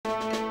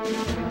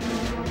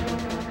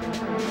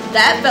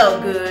That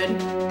felt good.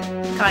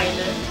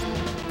 Kinda.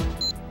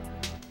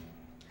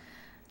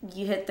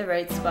 You hit the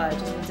right spot.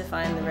 Just need to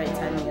find the right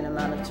timing and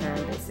amount of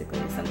turn, basically.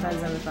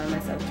 Sometimes I would find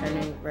myself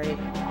turning right,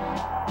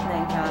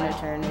 then counter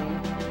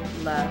turning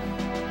left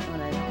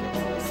when I get to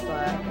the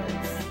spot.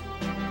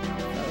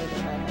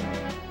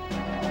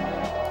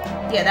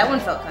 Yeah, that one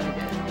felt kind of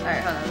good.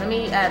 Alright, hold on. Let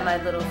me add my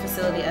little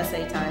facility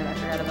essay time. I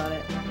forgot about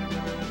it.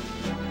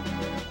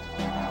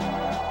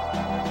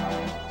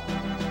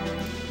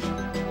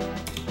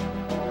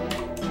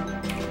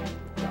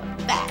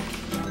 Back.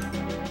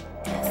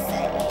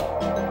 Essay.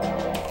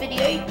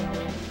 Video.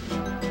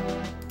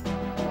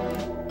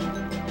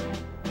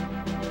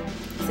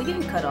 Is it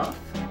getting cut off?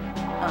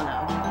 Oh no.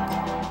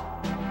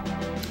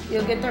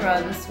 You'll get the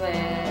runs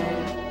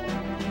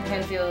when you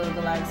can feel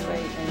the lag spike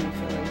and you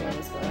feel like what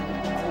is going on.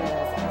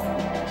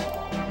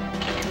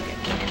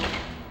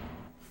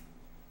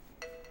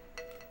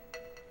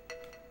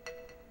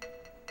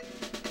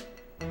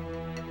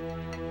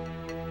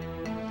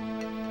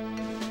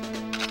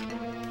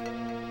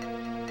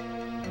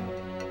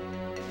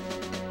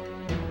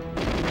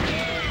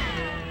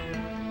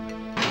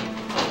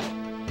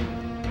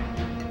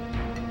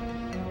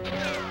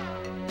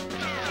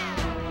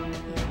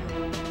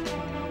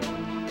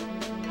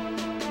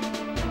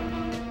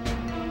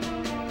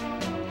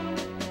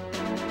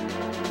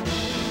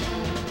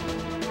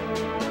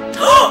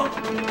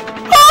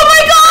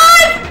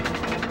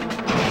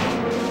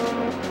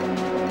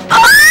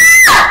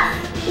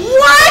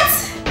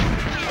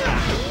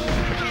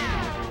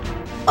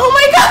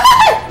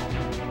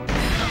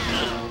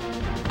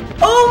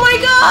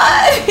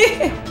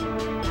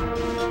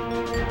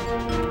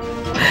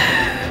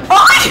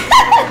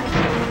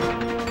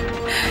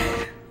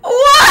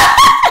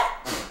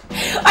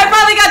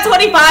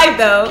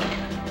 Though.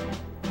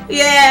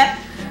 Yeah.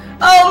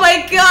 Oh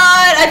my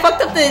god. I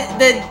fucked up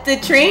the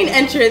train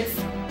entrance.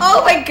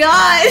 Oh my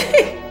god.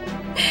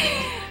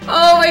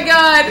 Oh my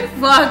god.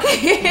 Fuck.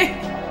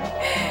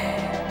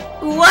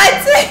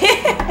 What?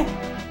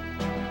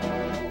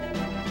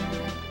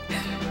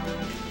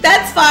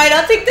 That's fine.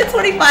 I'll take the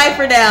 25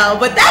 for now.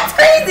 But that's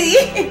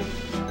crazy.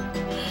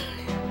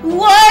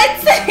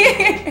 What?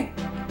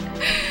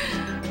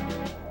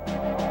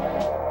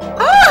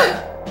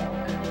 Oh.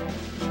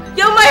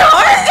 Yo, my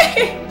heart!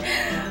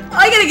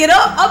 I gotta get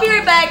up. I'll be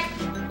right back.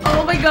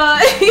 Oh my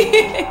god.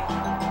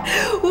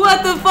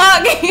 What the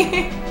fuck?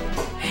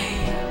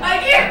 I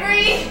can't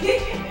breathe.